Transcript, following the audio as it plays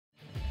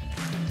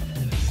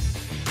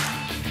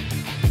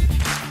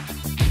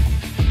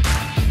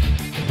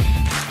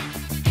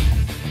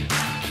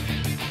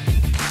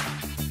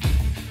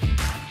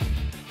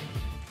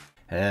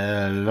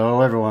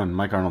Hello everyone,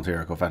 Mike Arnold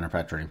here, co-founder of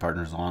Pat Trading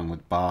Partners, along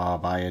with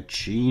Bob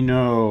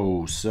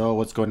Iacchino. So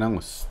what's going on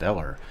with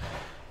Stellar?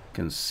 You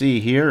can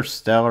see here,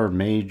 Stellar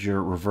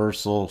major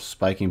reversal,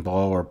 spiking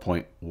below our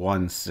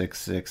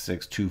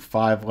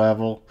 0.166625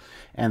 level,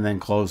 and then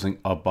closing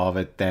above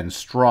it, then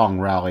strong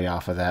rally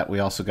off of that.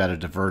 We also got a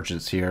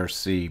divergence here.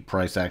 See,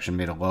 price action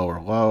made a lower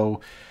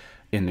low.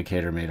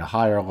 Indicator made a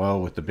higher low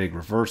with the big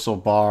reversal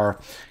bar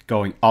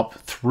going up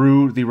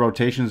through the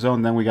rotation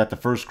zone. Then we got the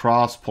first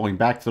cross pulling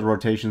back to the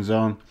rotation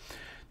zone.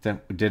 Then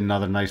we did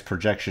another nice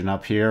projection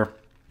up here.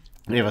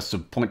 Gave us a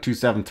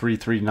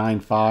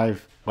 0.273395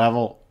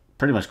 level,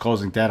 pretty much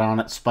closing dead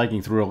on it,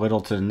 spiking through a little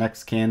to the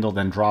next candle,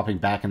 then dropping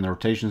back in the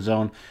rotation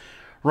zone.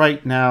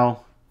 Right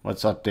now,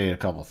 let's update a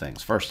couple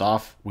things. First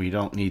off, we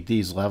don't need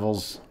these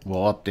levels.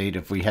 We'll update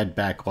if we head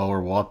back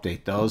lower, we'll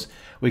update those.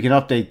 We can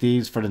update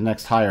these for the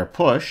next higher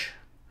push.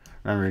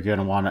 Remember, you're going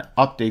to want to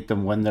update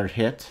them when they're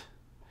hit.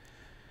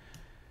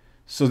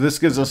 So this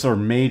gives us our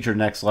major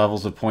next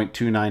levels of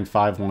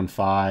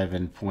 0.29515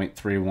 and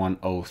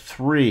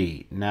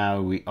 0.3103. Now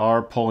we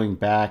are pulling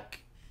back.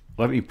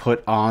 Let me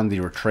put on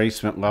the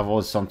retracement level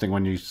as something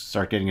when you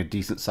start getting a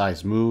decent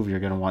sized move you're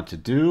going to want to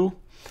do.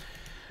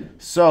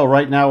 So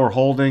right now we're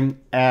holding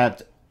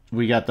at,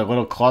 we got the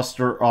little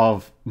cluster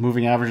of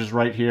moving averages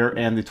right here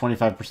and the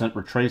 25%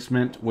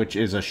 retracement, which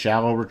is a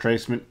shallow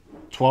retracement.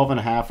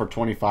 12.5 or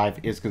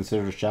 25 is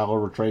considered a shallow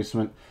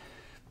retracement.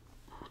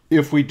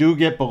 If we do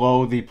get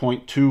below the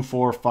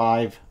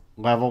 0.245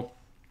 level,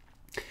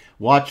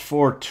 watch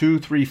for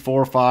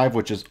 2345,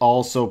 which is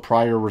also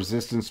prior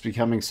resistance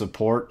becoming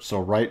support.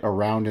 So right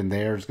around in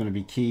there is going to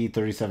be key,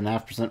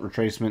 37.5%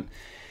 retracement.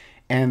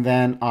 And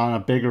then on a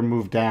bigger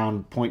move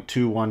down,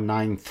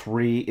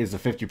 0.2193 is a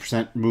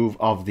 50% move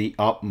of the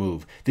up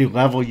move. The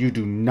level you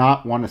do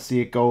not want to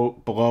see it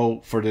go below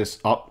for this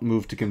up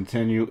move to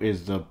continue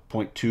is the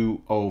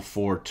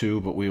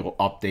 0.2042, but we will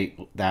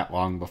update that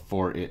long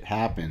before it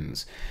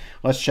happens.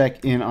 Let's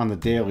check in on the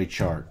daily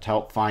chart to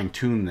help fine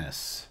tune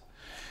this.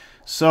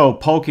 So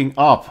poking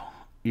up,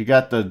 you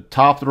got the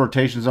top of the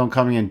rotation zone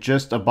coming in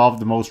just above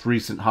the most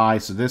recent high.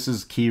 So this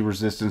is key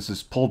resistance.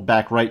 It's pulled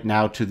back right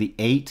now to the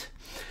 8.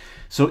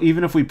 So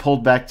even if we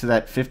pulled back to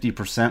that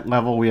 50%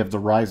 level, we have the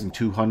rising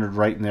 200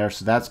 right in there.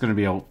 So that's going to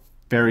be a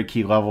very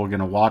key level we're going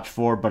to watch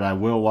for. But I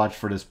will watch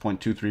for this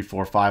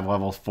 0.2345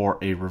 level for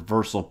a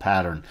reversal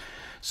pattern.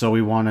 So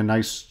we want a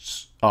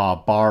nice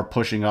bar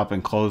pushing up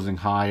and closing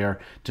higher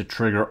to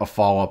trigger a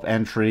follow-up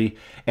entry.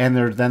 And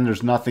then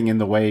there's nothing in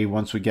the way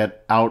once we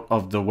get out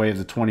of the way of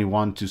the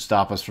 21 to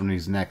stop us from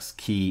these next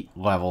key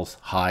levels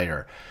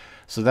higher.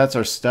 So that's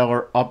our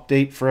Stellar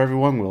update for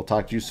everyone. We'll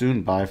talk to you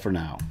soon. Bye for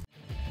now.